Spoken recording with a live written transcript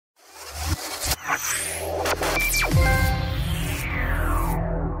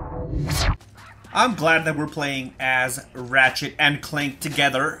I'm glad that we're playing as Ratchet and Clank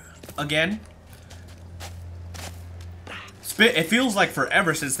together again. It feels like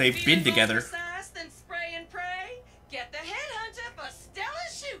forever since they've been together.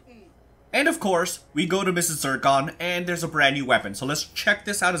 And of course, we go to Mrs. Zircon, and there's a brand new weapon. So let's check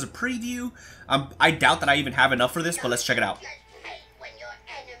this out as a preview. I doubt that I even have enough for this, but let's check it out.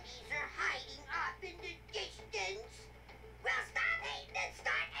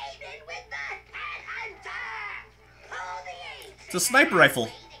 It's a sniper rifle.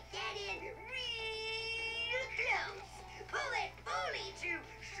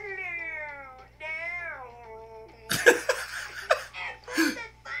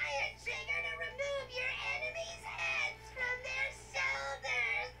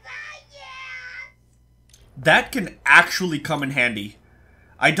 That can actually come in handy.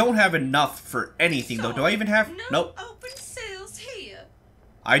 I don't have enough for anything though. Do I even have? Nope. Open sales here.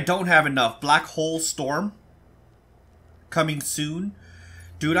 I don't have enough. Black Hole Storm coming soon.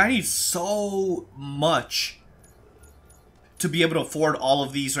 Dude, I need so much to be able to afford all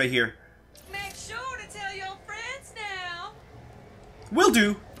of these right here. Make sure to tell your friends now. Will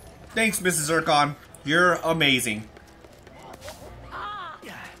do. Thanks, Mrs. Zircon. You're amazing.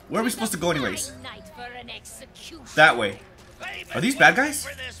 Where are we supposed to go anyways? That way. Are these bad guys?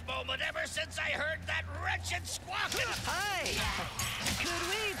 For this moment ever since I heard that wretched squawking. Hi. Could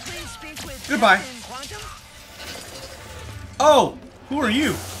we please speak with Goodbye. Captain Quantum? Oh, who are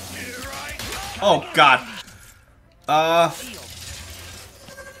you? Oh God.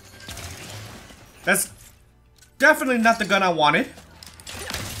 That's definitely not the gun I wanted.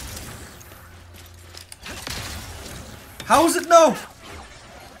 How is it? No.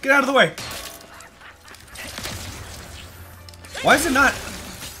 Get out of the way. Why is it not?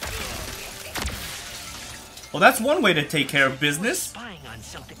 Well, that's one way to take care of business. Spying on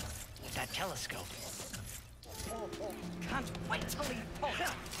something with that telescope. Can't wait till he pulls.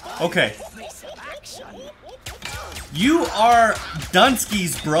 Okay. You are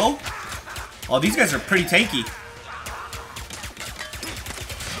Dunskies, bro. Oh, these guys are pretty tanky.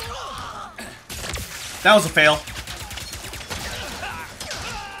 That was a fail.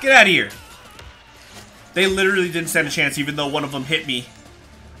 Get out of here. They literally didn't stand a chance even though one of them hit me.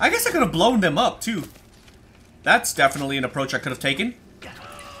 I guess I could have blown them up too. That's definitely an approach I could have taken.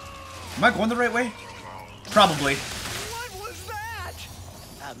 Am I going the right way? Probably. What was that?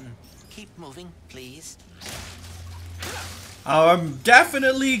 Keep moving, please. I'm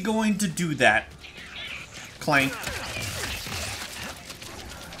definitely going to do that. Clank.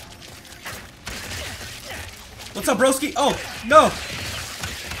 What's up, broski? Oh, no.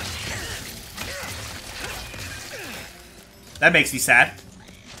 That makes me sad.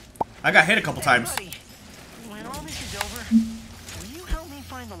 I got hit a couple times. Buddy, when all this is over, will you help me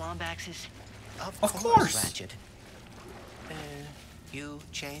find the Lombaxes? Of course. Ratchet. You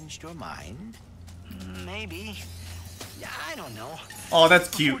changed your mind? Maybe. Yeah, I don't know. Oh, that's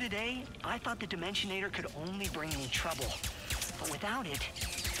Before cute. today, I thought the Dimensionator could only bring me trouble. But without it,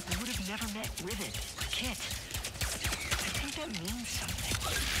 I would have never met Rivet or Kit. I think that means something.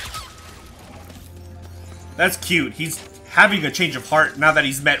 That's cute. He's having a change of heart now that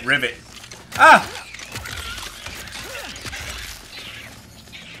he's met Rivet. Ah!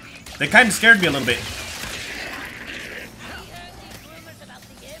 They kind of scared me a little bit.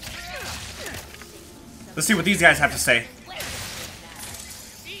 Let's see what these guys have to say.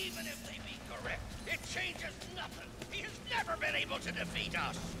 Even if they be correct, it changes nothing. He has never been able to defeat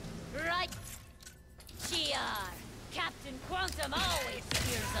us. Right. GR. Captain Quantum always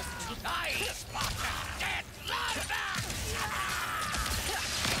steers us to the I spot that dead lumber!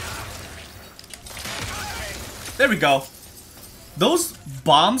 There we go. Those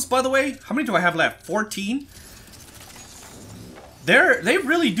bombs, by the way, how many do I have left? 14? They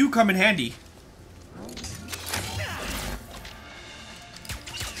really do come in handy.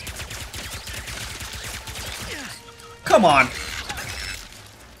 Come on.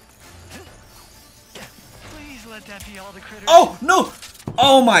 Please let that be all the critters. Oh, no!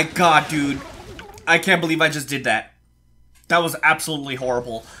 Oh my God, dude. I can't believe I just did that. That was absolutely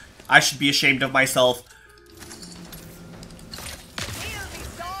horrible. I should be ashamed of myself.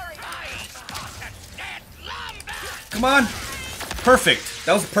 Come on. Perfect.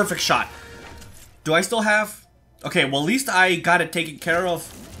 That was a perfect shot. Do I still have... Okay, well, at least I got it taken care of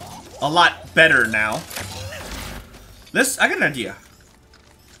a lot better now. I got an idea.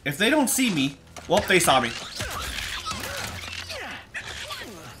 If they don't see me... Well, they saw me.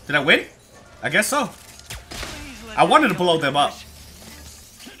 Did I win? I guess so. I wanted to blow them up.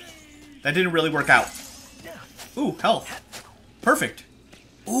 That didn't really work out. Ooh, health. Perfect.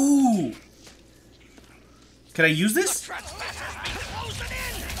 Ooh. Can I use this?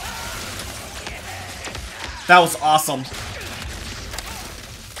 That was awesome.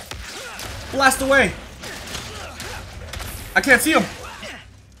 Blast away. I can't see him.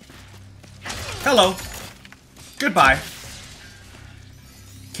 Hello. Goodbye.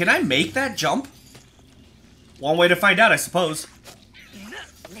 Can I make that jump? One way to find out, I suppose.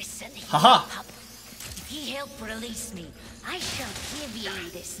 Listen here, Haha. pup. If ye help release me, I shall give ye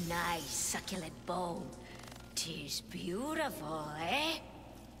this nice succulent bone. 'Tis beautiful, eh?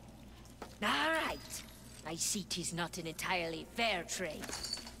 All right. I see 'tis not an entirely fair trade.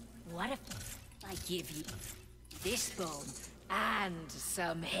 What if I give you this bone and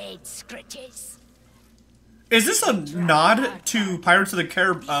some head scratches? Is this a nod to Pirates of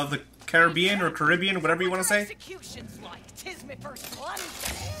the Caribbean or Caribbean, whatever you want to say? Execution's like, 'tis me first one.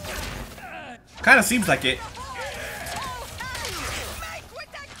 Kind of seems like it.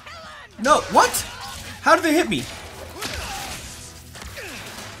 No, what? How did they hit me?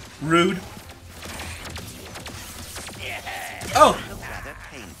 Rude. Oh, Rather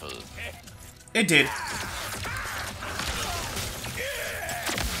painful. it did.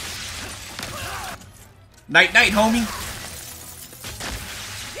 Night, night, homie.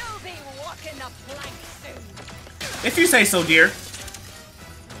 You'll be walking the plank soon. If you say so, dear.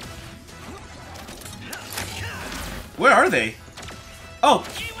 Where are they? Oh,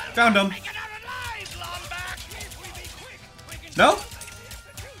 found them. No?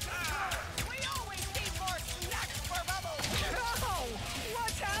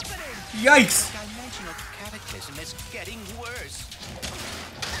 What's happening? Yikes. Dimensional cataclysm is getting worse.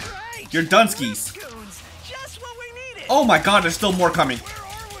 Right. You're Dunskies. Goons, just what we needed. Oh my god, there's still more coming.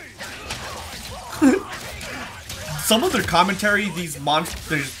 Some of their commentary, these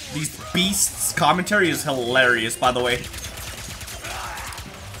monsters, these beasts' commentary is hilarious, by the way.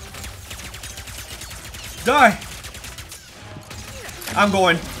 Die! I'm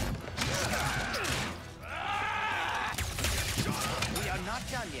going. We are not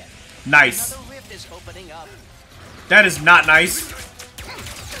done yet. Nice. Another rift is opening up. That is not nice.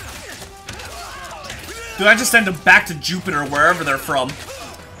 Dude, I just send them back to Jupiter, wherever they're from.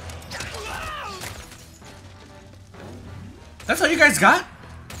 That's all you guys got?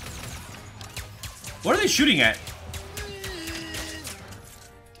 What are they shooting at?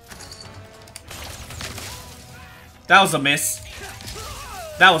 That was a miss.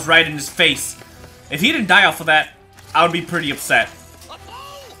 That was right in his face. If he didn't die off of that, I would be pretty upset.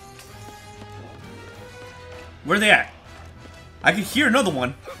 Where are they at? I can hear another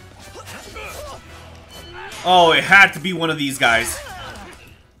one. Oh, it had to be one of these guys.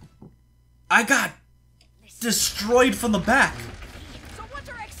 I got destroyed from the back. So what's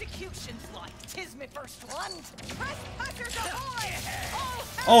our executions like? 'Tis me first one. Trespassers ahoy!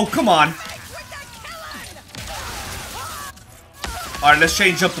 Oh, come on. With the killing! Alright, let's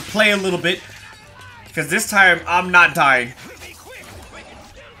change up the play a little bit. Because this time, I'm not dying.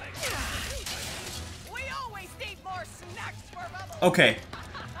 We always need more snacks for Bubbles. Okay.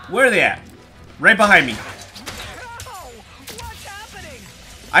 Where are they at? Right behind me. Oh, what's happening?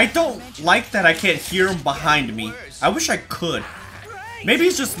 I don't like that I can't hear them behind me. I wish I could. Right. Maybe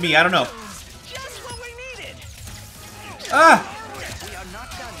it's just me, I don't know. Just what we needed. Ah! We are not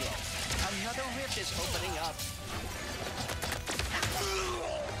done yet. Another rift is opening up.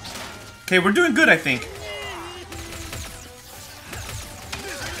 Okay, we're doing good, I think.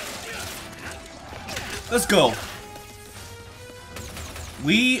 Let's go.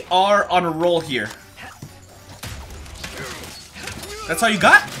 We are on a roll here. That's all you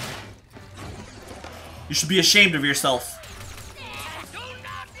got? You should be ashamed of yourself.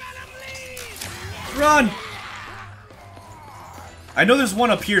 Run! I know there's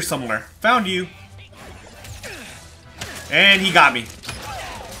one up here somewhere. Found you. And he got me.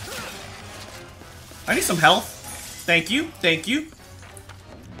 I need some health. Thank you, thank you.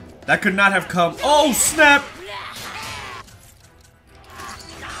 That could not have come. Oh, snap!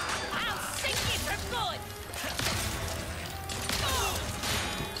 I'll sink you for good.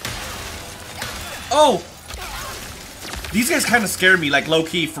 Oh! These guys kind of scare me, like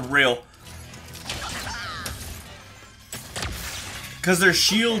low-key, for real. Because their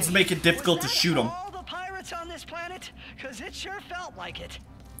shields make it difficult to shoot them. All the pirates on this planet? Because it sure felt like it.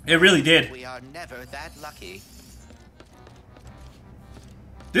 It really did. We are never that lucky.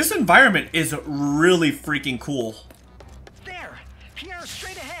 This environment is really freaking cool. There. Here,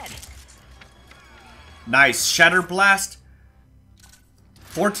 straight ahead. Nice. Shatter Blast.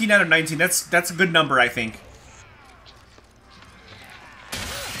 14 out of 19. That's a good number, I think.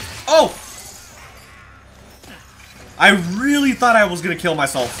 Oh! I really thought I was gonna kill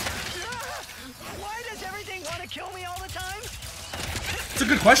myself. Why does everything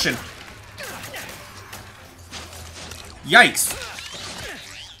That's a good question. Yikes.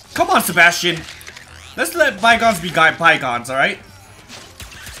 Come on, Sebastian. Let's let bygones be bygones, alright?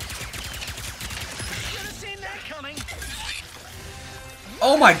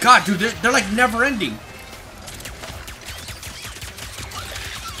 Oh my god, dude, they're like never ending.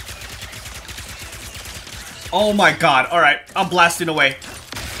 Oh my god, alright, I'm blasting away.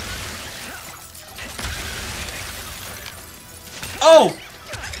 Oh!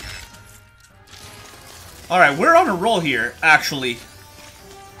 Alright, we're on a roll here, actually.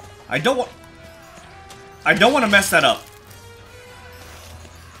 I don't want to mess that up.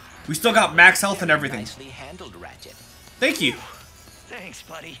 We still got max health and everything. Nicely handled, Ratchet. Thank you. Thanks,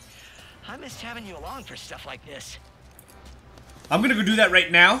 buddy. I missed having you along for stuff like this. I'm gonna go do that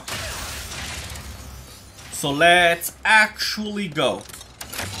right now. So let's actually go.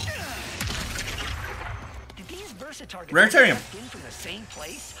 Did these Versa targets Raritarium. come from the same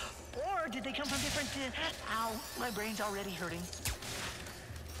place? Or did they come from different... ow, my brain's already hurting.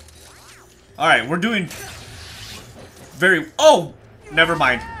 Alright, we're doing very... Oh! Never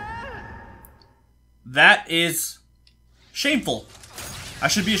mind. That is shameful. I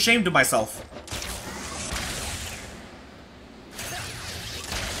should be ashamed of myself.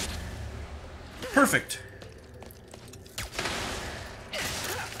 Perfect.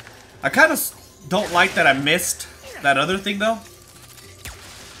 I kind of don't like that I missed that other thing, though.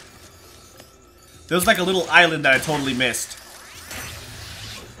 There was like a little island that I totally missed.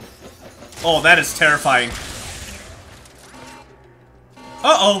 Oh, that is terrifying.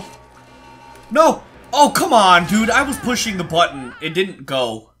 Uh-oh. No! Oh, come on, dude. I was pushing the button. It didn't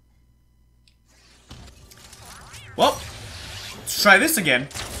go. Well, let's try this again.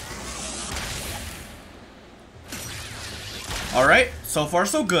 Alright, so far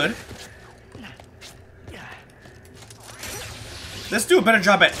so good. Let's do a better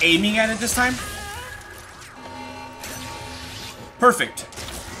job at aiming at it this time. Perfect.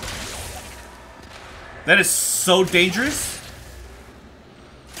 That is so dangerous.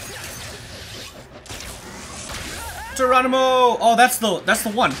 Geronimo! Oh, that's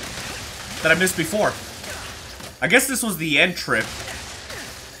the one that I missed before. I guess this was the end trip.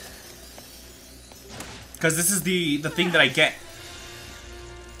 Because this is the thing that I get.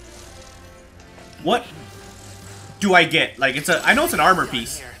 What do I get? Like, it's a... I know it's an armor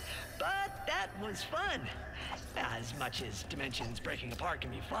piece. But that was fun. As much as dimensions breaking apart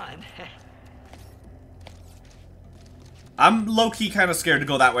can be fun. I'm low-key kind of scared to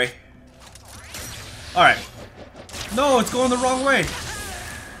go that way. Alright. No, it's going the wrong way.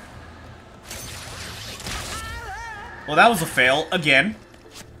 Well, that was a fail, again.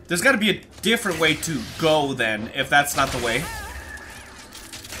 There's got to be a different way to go, then, if that's not the way.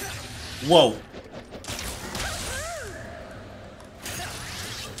 Whoa.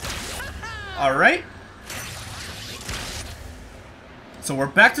 Alright. So we're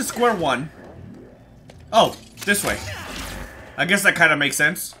back to square one. Oh, this way. I guess that kind of makes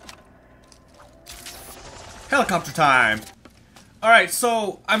sense. Helicopter time. Alright,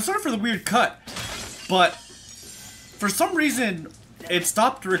 so I'm sorry for the weird cut, but for some reason it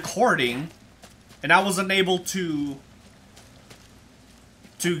stopped recording and I was unable to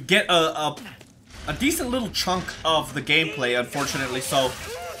get a decent little chunk of the gameplay, unfortunately. So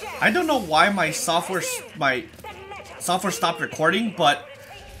I don't know why my software stopped recording, but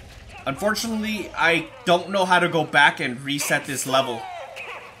unfortunately I don't know how to go back and reset this level.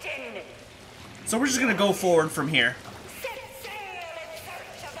 So we're just gonna go forward from here.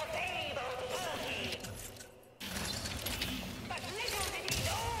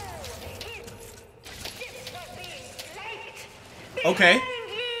 Okay.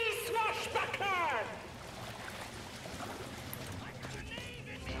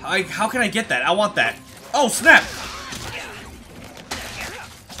 How can I get that? I want that. Oh, snap!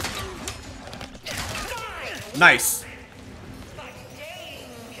 Nice.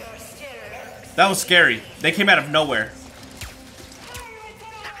 That was scary. They came out of nowhere.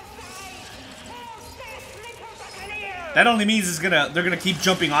 That only means they're gonna keep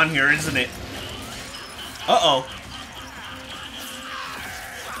jumping on here, isn't it? Uh-oh.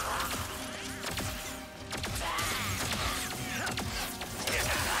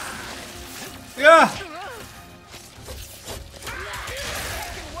 Yeah.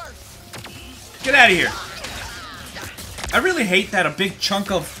 Get out of here. I really hate that a big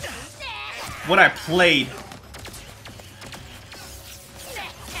chunk of what I played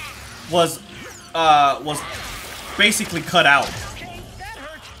was basically cut out.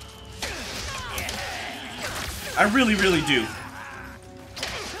 I really, really do.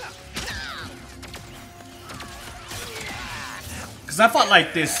 Because I fought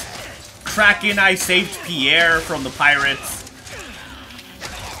like this Kraken. I saved Pierre from the pirates.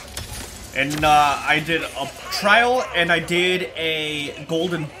 And I did a trial and I did a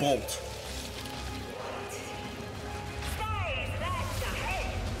golden bolt.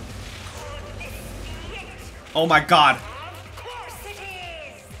 Oh my god.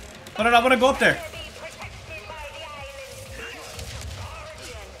 But I don't want to go up there.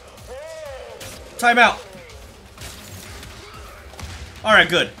 Time out. Alright,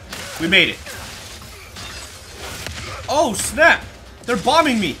 good. We made it. Oh, snap! They're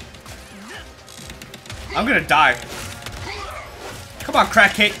bombing me! I'm gonna die. Come on,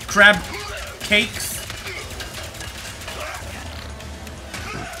 crab cakes.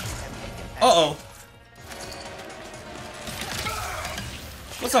 Uh-oh.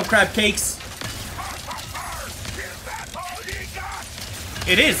 What's up, crab cakes?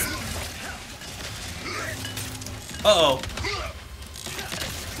 It is. Uh-oh.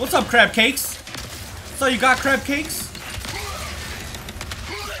 What's up, crab cakes? So you got crab cakes?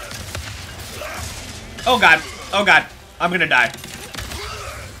 Oh god. Oh god. I'm gonna die.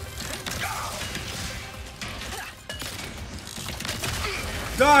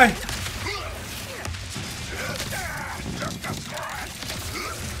 Die!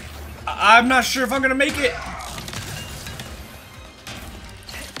 I'm not sure if I'm gonna make it.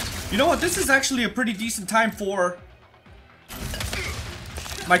 You know what? This is actually a pretty decent time for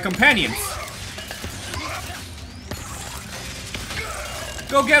my companions.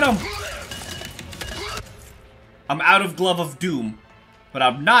 Go get them! I'm out of Glove of Doom, but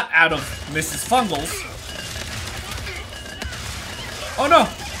I'm not out of Mrs. Fungles. Oh no!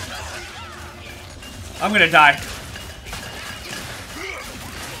 I'm gonna die.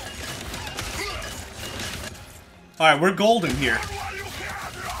 Alright, we're golden here.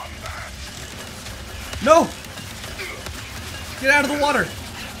 No! Get out of the water!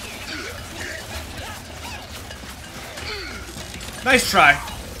 Nice try.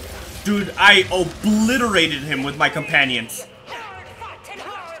 Dude, I obliterated him with my companions. Hard fought and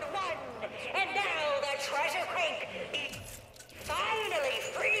hard won, and now the treasure crank is finally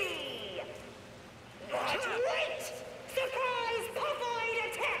free. But wait! Surprise Puffoid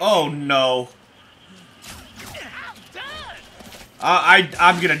attack! Oh no.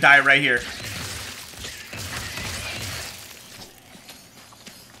 I'm gonna die right here.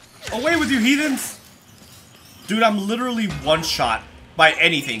 Away with you, heathens! Dude, I'm literally one shot by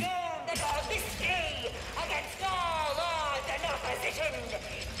anything. That on this day, against all odds and opposition,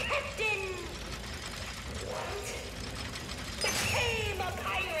 Captain what? Became a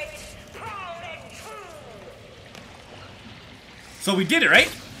pirate, proud and true. So we did it,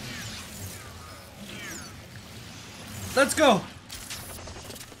 right? Let's go.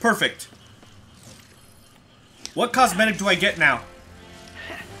 Perfect. What cosmetic do I get now?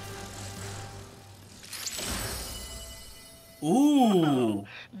 Ooh.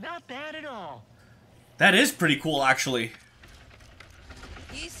 Not bad at all. That is pretty cool, actually.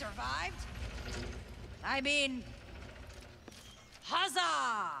 He survived? I mean,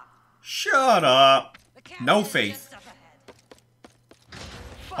 huzzah! Shut up. The captain No is faith. just up ahead.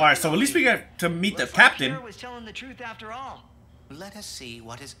 Alright, so at least we get to meet the Looks like captain. Pierre was telling the truth after all. Let us see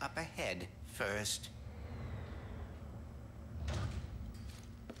what is up ahead first.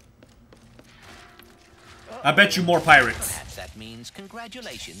 I bet you more pirates. Perhaps that means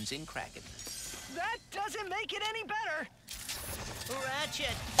congratulations in Kraken. That doesn't make it any better.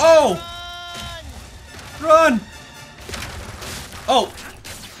 Ratchet. Oh! Run! Run! Oh!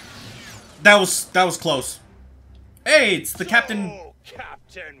 That was close. Hey, it's the captain. Oh,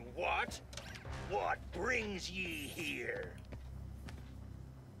 Captain what? What brings ye here?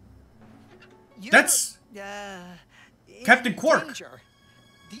 That's in Captain Quark. danger.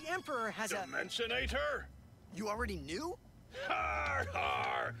 The Emperor has a... Dimensionator? You already knew? Har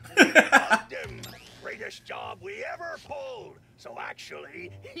har! We bugged him. Greatest job we ever pulled. So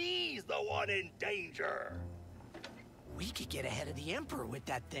actually, he's the one in danger. We could get ahead of the Emperor with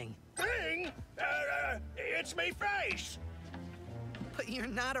that thing. Thing? It's me face. But you're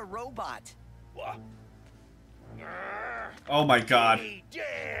not a robot. What? Oh my god. He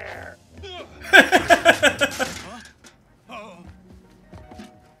dare!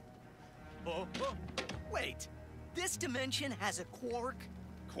 Wait, this dimension has a quark?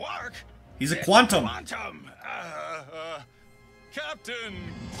 Quark? He's a It's quantum. Quantum. Captain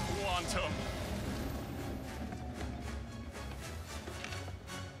Quantum.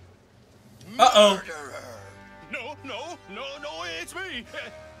 Uh-oh. No, it's me.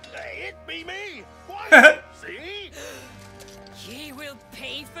 It be me. What? See? Ye will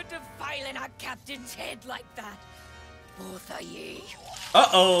pay for defiling our captain's head like that. both of ye.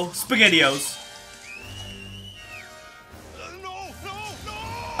 Uh-oh, SpaghettiOs. No!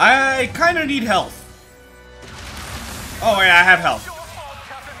 I kind of need health. Oh, yeah, I have health.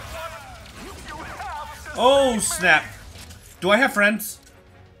 Oh, snap. Do I have friends?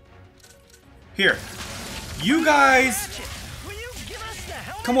 Here. You guys... Will you give us the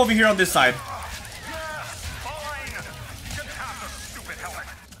helmet? come over here on this side.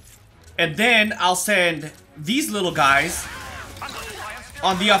 And then I'll send these little guys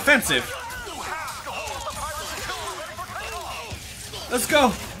on the offensive. Let's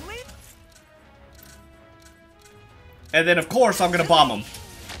go. And then, of course, I'm gonna bomb them.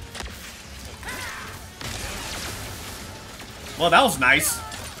 Well, that was nice.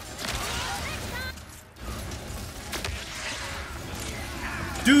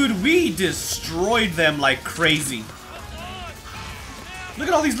 Dude, we destroyed them like crazy. Look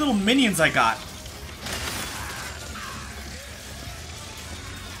at all these little minions I got.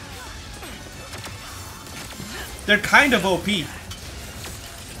 They're kind of OP.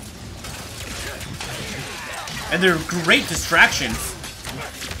 And they're great distractions.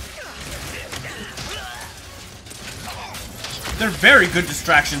 They're very good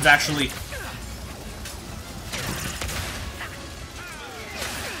distractions, actually.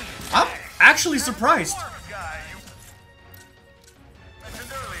 I'm actually surprised.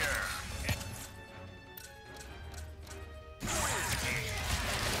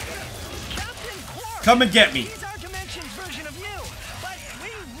 Come and get me. He's our dimensions version of you, but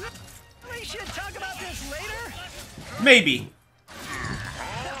we really should talk about this later. Maybe.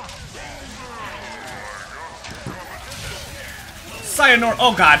 Sayonara.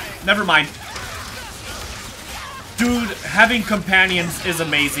 Oh god, never mind. Dude, having companions is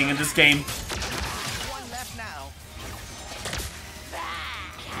amazing in this game. One left now.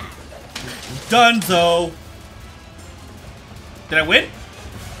 Dunzo. Did I win?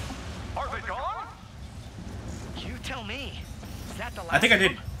 Are they gone? You tell me. Is that the last I think I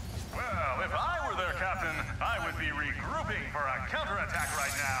did. Well, if I were their captain, I would be regrouping for a counterattack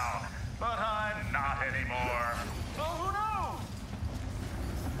right now. But I'm not anymore. So who knows?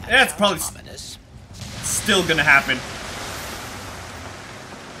 Yeah, it's probably Ominous. still gonna happen.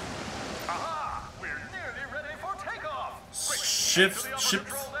 Aha! We're nearly ready for takeoff. Shift.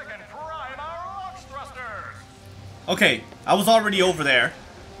 Control deck and prime our launch thrusters. Okay, I was already over there,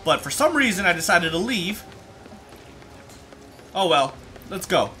 but for some reason I decided to leave. Oh well, let's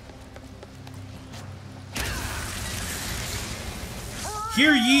go.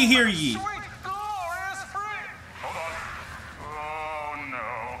 Hear ye, hear ye. Sweet, glorious free. Hold on. Oh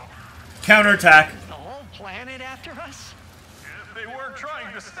no. Counterattack. the whole planet after us? If they weren't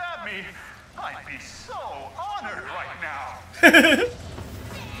trying to stab me, I'd be so honored right now.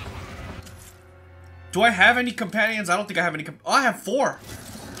 Do I have any companions? I don't think I have any. Oh, I have 4.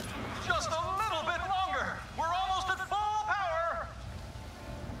 Just a little bit longer. We're almost at full power.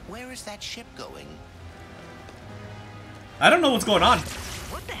 Where is that ship going? I don't know what's going on.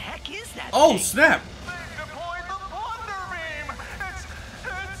 What the heck is that Oh, thing? snap. They deployed the plunder beam.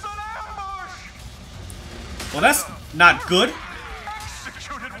 It's an ambush. Well, that's not good.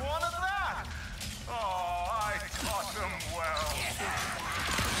 Executed one at that. Oh, I taught them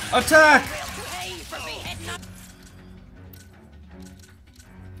well. Attack. Pay for beheading up.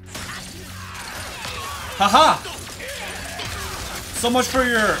 Haha. So much for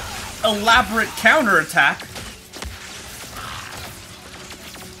your elaborate counterattack.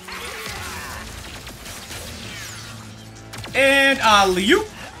 And alley-oop.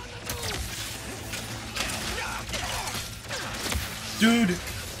 Dude,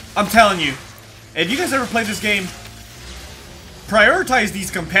 I'm telling you, if you guys ever play this game, prioritize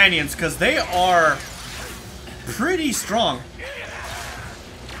these companions because they are pretty strong.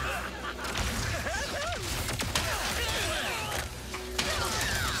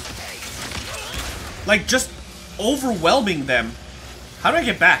 Like, just overwhelming them. How do I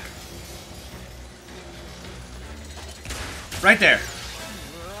get back? Right there.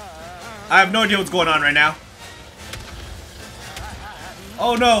 I have no idea what's going on right now.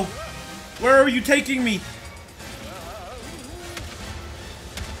 Oh no. Where are you taking me?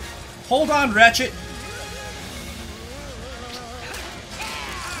 Hold on, Ratchet.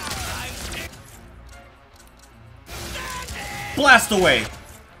 Blast away.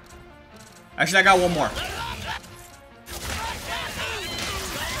 Actually, I got one more.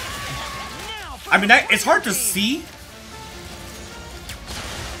 I mean, it's hard to see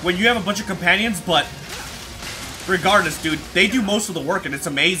when you have a bunch of companions, but regardless, dude, they do most of the work and it's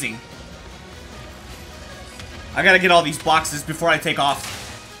amazing. I gotta get all these boxes before I take off.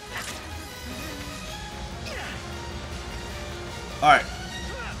 Alright.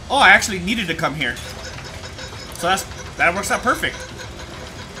 Oh, I actually needed to come here. So that works out perfect.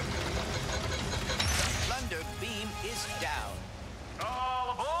 Thunder beam is down.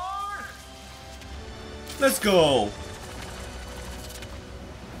 All aboard! Let's go.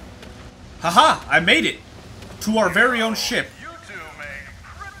 Haha, I made it. To our very own ship. You two make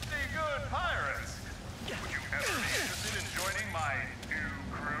pretty good pirates. Would you ever be interested in joining my new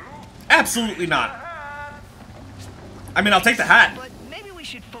crew? Absolutely not. I mean, I'll take the hat. But maybe we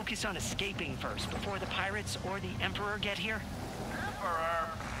should focus on escaping first before the pirates or the Emperor get here. Emperor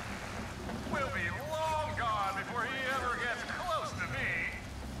will be long gone before he ever gets close to me.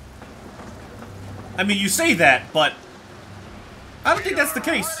 I mean, you say that, but I don't think that's the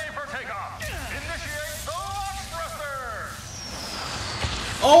case. Ready for takeoff. Initiate the launch thruster.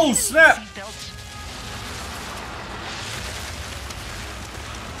 Oh, snap. Seatbelts.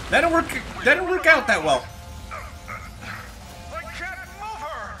 That didn't work out that well. I can't move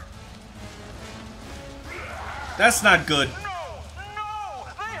her. That's not good. No,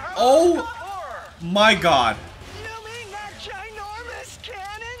 they have Oh her. my god. You mean that ginormous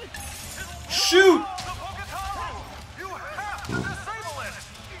cannon? Shoot! The Poketaro. You have to disable it.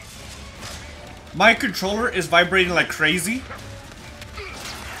 My controller is vibrating like crazy.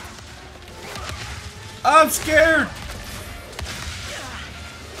 I'm scared.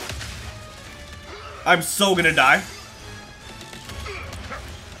 I'm so gonna die.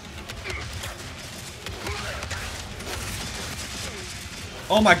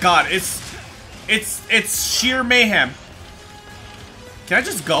 Oh my god, it's sheer mayhem. Can I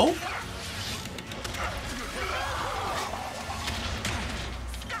just go?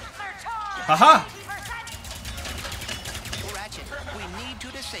 Haha! Ratchet, we need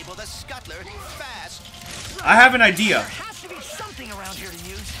to disable the scuttler fast. I have an idea. There has to be something around here to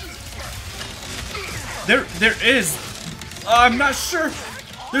use. There is. I'm not sure.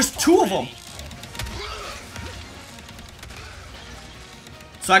 There's two of them.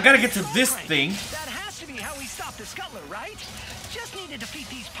 So I gotta get to this thing. That has to be how we stop the scuttler, right? Just need to defeat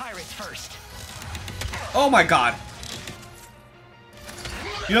these pirates first. Oh my god.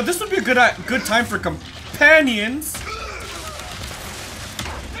 You know, this would be a good time for companions.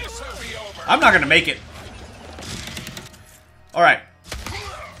 I'm not gonna make it. Alright.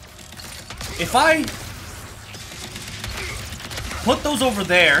 If I put those over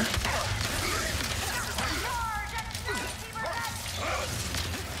there.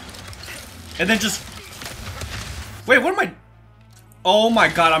 And then just... Wait, what am I... Oh my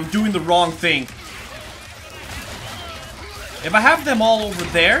god, I'm doing the wrong thing. If I have them all over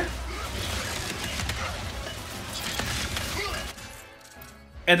there...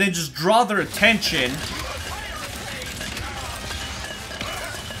 And then just draw their attention...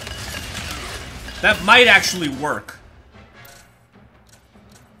 That might actually work.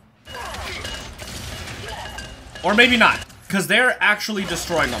 Or maybe not, because they're actually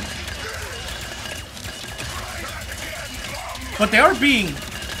destroying them. But they are being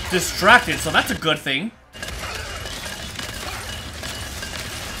distracted, so that's a good thing.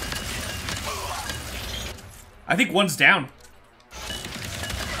 I think one's down.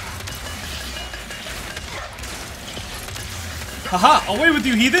 Haha, away with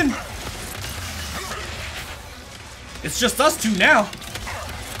you, heathen! It's just us two now.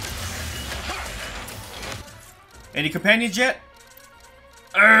 Any companions yet?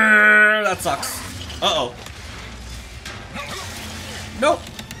 That sucks. Uh-oh. Nope.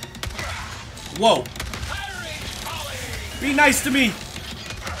 Whoa. Be nice to me.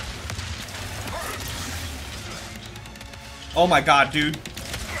 Oh my god, dude.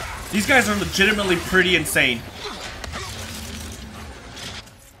 These guys are legitimately pretty insane.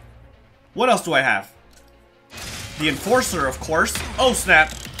 What else do I have? The Enforcer, of course. Oh,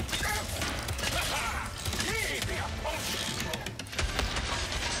 snap.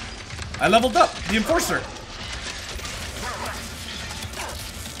 I leveled up. The Enforcer.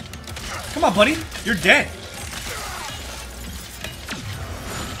 Come on, buddy. You're dead.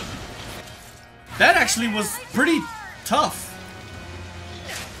 That actually was pretty tough.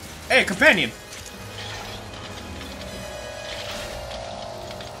 Hey, companion.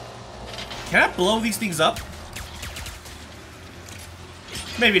 Can I blow these things up?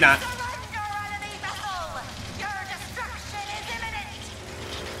 Maybe not.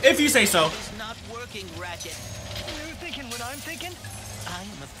 If you say so. It's not working, Ratchet. You thinking what I'm thinking? I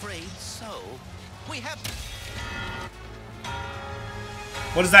am afraid so. We have...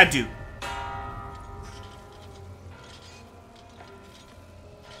 What does that do?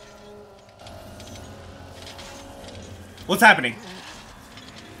 What's happening?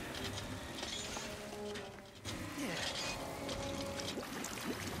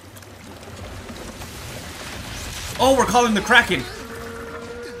 Oh, we're calling the Kraken.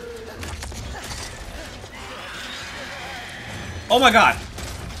 Oh my god.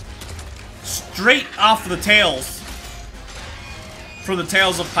 Straight off the tails. From the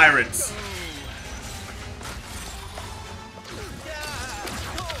tails of pirates.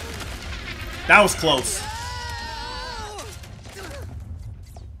 That was close.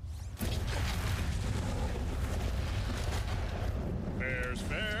 Fair's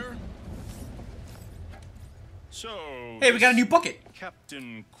fair. So, Hey, we got a new bucket.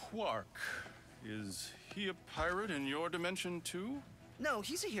 Captain Quark, is he a pirate in your dimension too? No,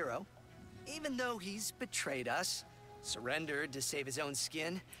 he's a hero. Even though he's betrayed us, surrendered to save his own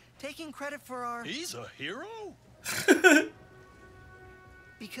skin, taking credit for our... He's a hero?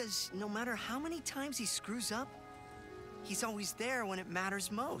 Because no matter how many times he screws up, he's always there when it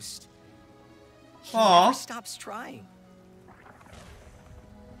matters most. He never stops trying.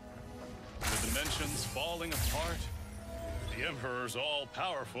 The dimension's falling apart. The Emperor's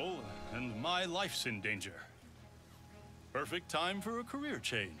all-powerful, and my life's in danger. Perfect time for a career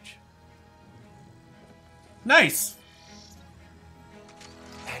change. Nice.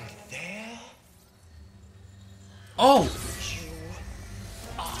 And there Oh. you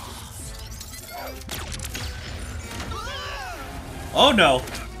Oh no.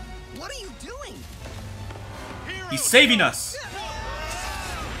 What are you doing? He's saving us.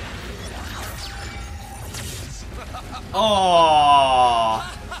 Oh.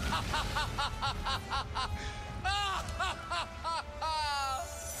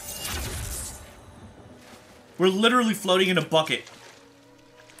 We're literally floating in a bucket.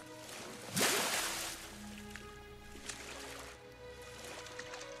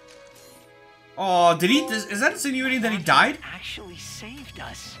 Oh, did he? Is that insinuating that he died? Actually saved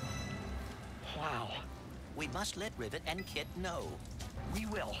us. Wow. We must let Rivet and Kit know. We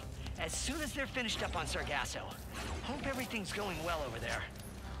will. As soon as they're finished up on Sargasso. Hope everything's going well over there.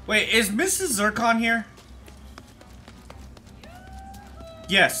 Wait, is Mrs. Zircon here?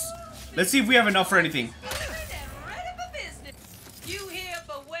 Yes. Let's see if we have enough for anything. You here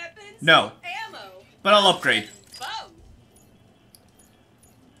for weapons? No. Ammo? But I'll upgrade. Both.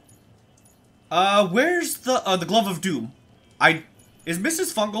 Where's the Glove of Doom? Is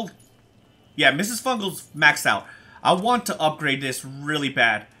Mrs. Fungal? Yeah, Mrs. Fungal's maxed out. I want to upgrade this really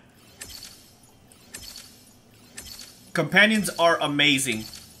bad. Companions are amazing.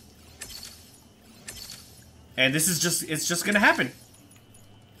 And this is it's just gonna happen.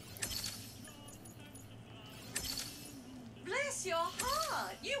 Bless your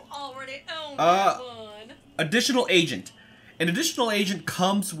heart. You already own that one. Additional agent. An additional agent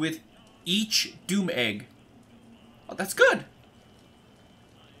comes with each Doom egg. Oh, that's good.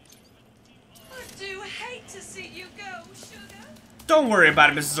 I do hate to see you go, sugar. Don't worry about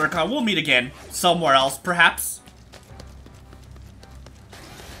it, Mrs. Zircon. We'll meet again. Somewhere else, perhaps.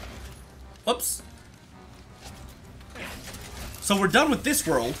 Oops. So we're done with this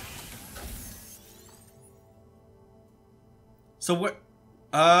world. So we're...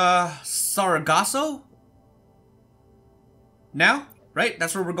 Sargasso? Now? Right?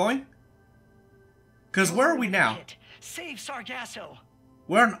 That's where we're going? Because where are we now? Save Sargasso.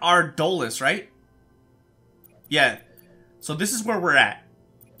 We're on Ardolis, right? Yeah. So this is where we're at.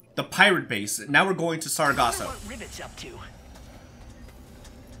 The pirate base. Now we're going to I wonder Sargasso. what Rivet's up to.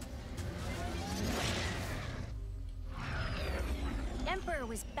 Emperor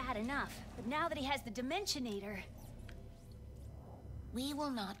was bad enough, but now that he has the Dimensionator... We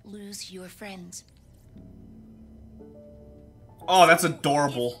will not lose your friends. Oh, that's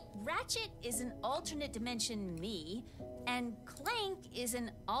adorable. Ratchet is an alternate dimension me, and Clank is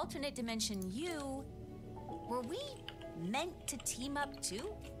an alternate dimension you. Were we meant to team up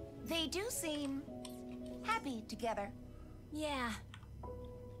too? They do seem happy together. Yeah.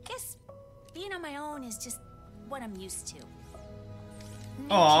 Guess being on my own is just what I'm used to.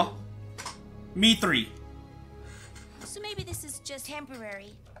 Aw. Me 3. So maybe this is just temporary.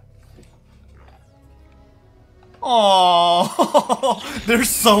 Aww. They're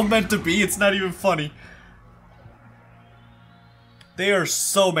so meant to be, it's not even funny. They are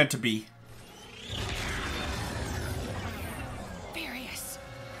so meant to be. Furious.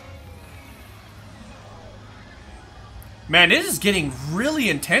 Man, it is getting really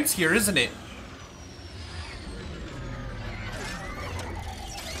intense here, isn't it?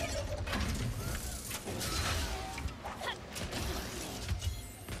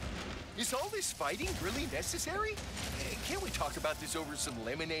 Is all this fighting really necessary? Can't we talk about this over some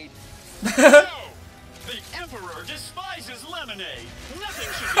lemonade? No! The Emperor despises lemonade. Nothing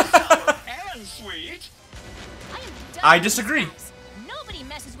should be sour and sweet. I am done I with disagree. this house. Nobody he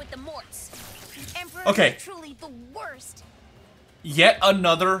messes with the Morts. The Emperor Okay. is truly the worst. Yet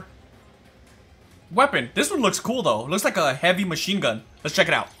another weapon. This one looks cool though. It looks like a heavy machine gun. Let's check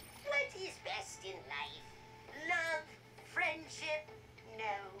it out. What is best in life? Love? Friendship?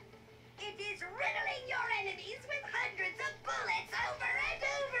 No. It is riddling your enemies with hundreds of bullets over and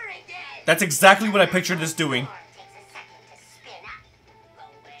over again. That's exactly what I pictured this doing. Takes a second to spin up,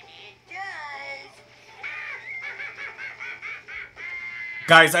 but when it does...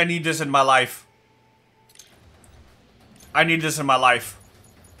 Guys, I need this in my life. I need this in my life.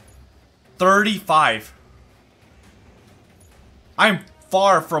 35. I'm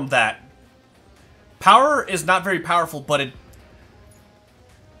far from that. Power is not very powerful, but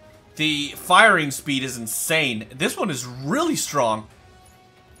the firing speed is insane. This one is really strong.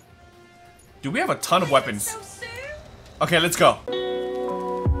 Dude, we have a ton of weapons. Okay, let's go.